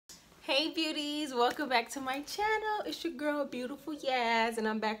Hey beauties, welcome back to my channel. It's your girl Beautiful Yaz, and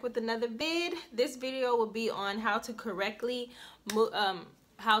I'm back with another vid. This video will be on how to correctly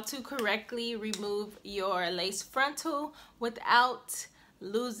remove your lace frontal without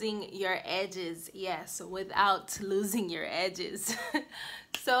losing your edges. Yes, without losing your edges.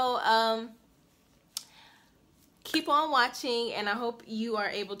 So keep on watching, and I hope you are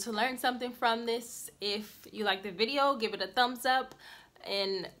able to learn something from this. If you like the video, give it a thumbs up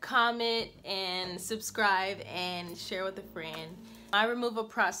and comment and subscribe and share with a friend. My removal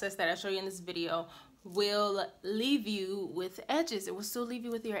process that I show you in this video will leave you with edges. It will still leave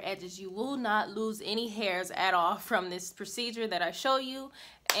you with your edges. You will not lose any hairs at all from this procedure that I show you,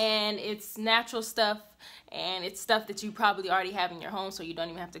 and it's natural stuff, and it's stuff that you probably already have in your home, so you don't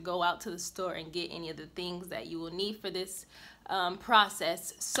even have to go out to the store and get any of the things that you will need for this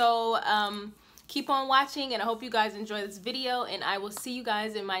process. So keep on watching, and I hope you guys enjoy this video, and I will see you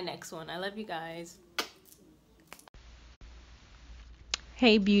guys in my next one. I love you guys.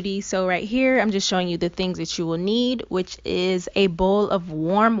 Hey beauty, so right here I'm just showing you the things that you will need, which is a bowl of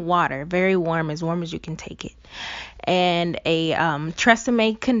warm water, very warm as you can take it, and a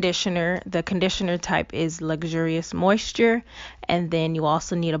Tresemme conditioner. The conditioner type is Luxurious Moisture, and then you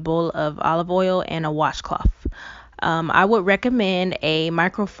also need a bowl of olive oil and a washcloth. I would recommend a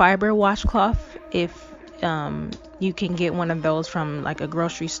microfiber washcloth if you can get one of those from like a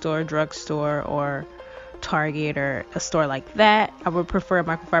grocery store, drugstore, or Target, or a store like that. I would prefer a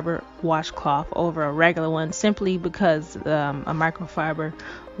microfiber washcloth over a regular one, simply because a microfiber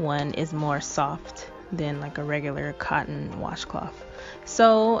one is more soft than like a regular cotton washcloth.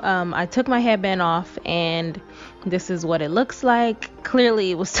 So I took my headband off, and this is what it looks like. Clearly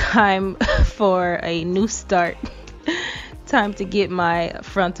it was time for a new start. Time to get my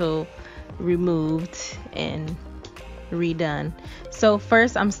frontal removed and redone. So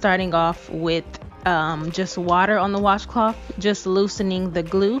first I'm starting off with just water on the washcloth, just loosening the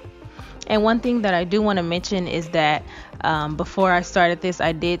glue. And one thing that I do want to mention is that before I started this,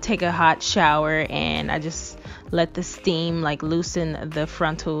 I did take a hot shower, and I just let the steam like loosen the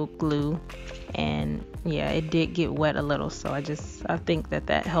frontal glue, and yeah, it did get wet a little, so I think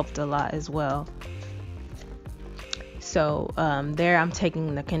that helped a lot as well. So there I'm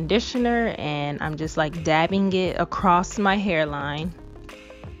taking the conditioner, and I'm just like dabbing it across my hairline.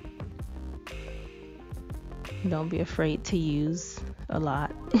 Don't be afraid to use a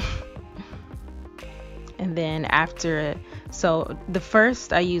lot. And then after, so the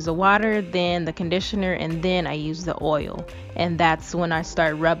first I use the water, then the conditioner, and then I use the oil, and that's when I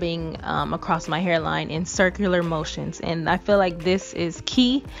start rubbing across my hairline in circular motions. And I feel like this is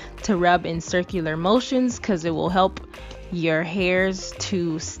key to rub in circular motions, because it will help your hairs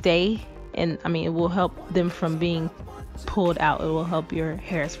to stay, and I mean it will help them from being pulled out. It will help your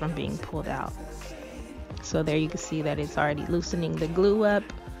hairs from being pulled out. So there you can see that it's already loosening the glue up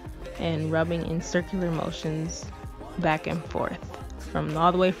and rubbing in circular motions back and forth, from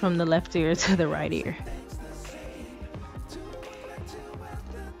all the way from the left ear to the right ear.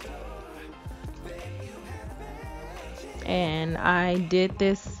 And I did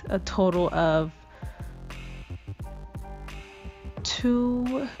this a total of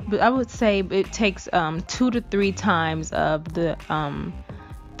I would say it takes 2 to 3 times of the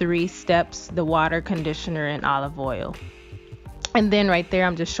 3 steps: the water, conditioner, and olive oil. And then right there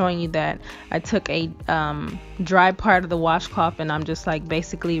I'm just showing you that I took a dry part of the washcloth, and I'm just like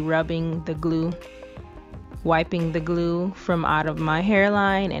basically rubbing the glue, wiping the glue from out of my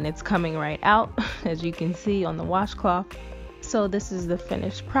hairline, and it's coming right out as you can see on the washcloth. So this is the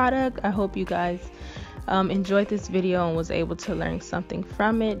finished product. I hope you guys enjoyed this video and was able to learn something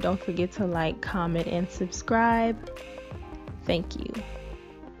from it. Don't forget to like, comment, and subscribe. Thank you,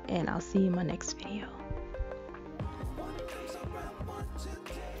 and I'll see you in my next video.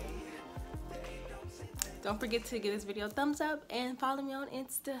 Don't forget to give this video a thumbs up, and follow me on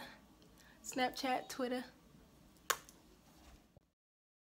Insta, Snapchat, Twitter.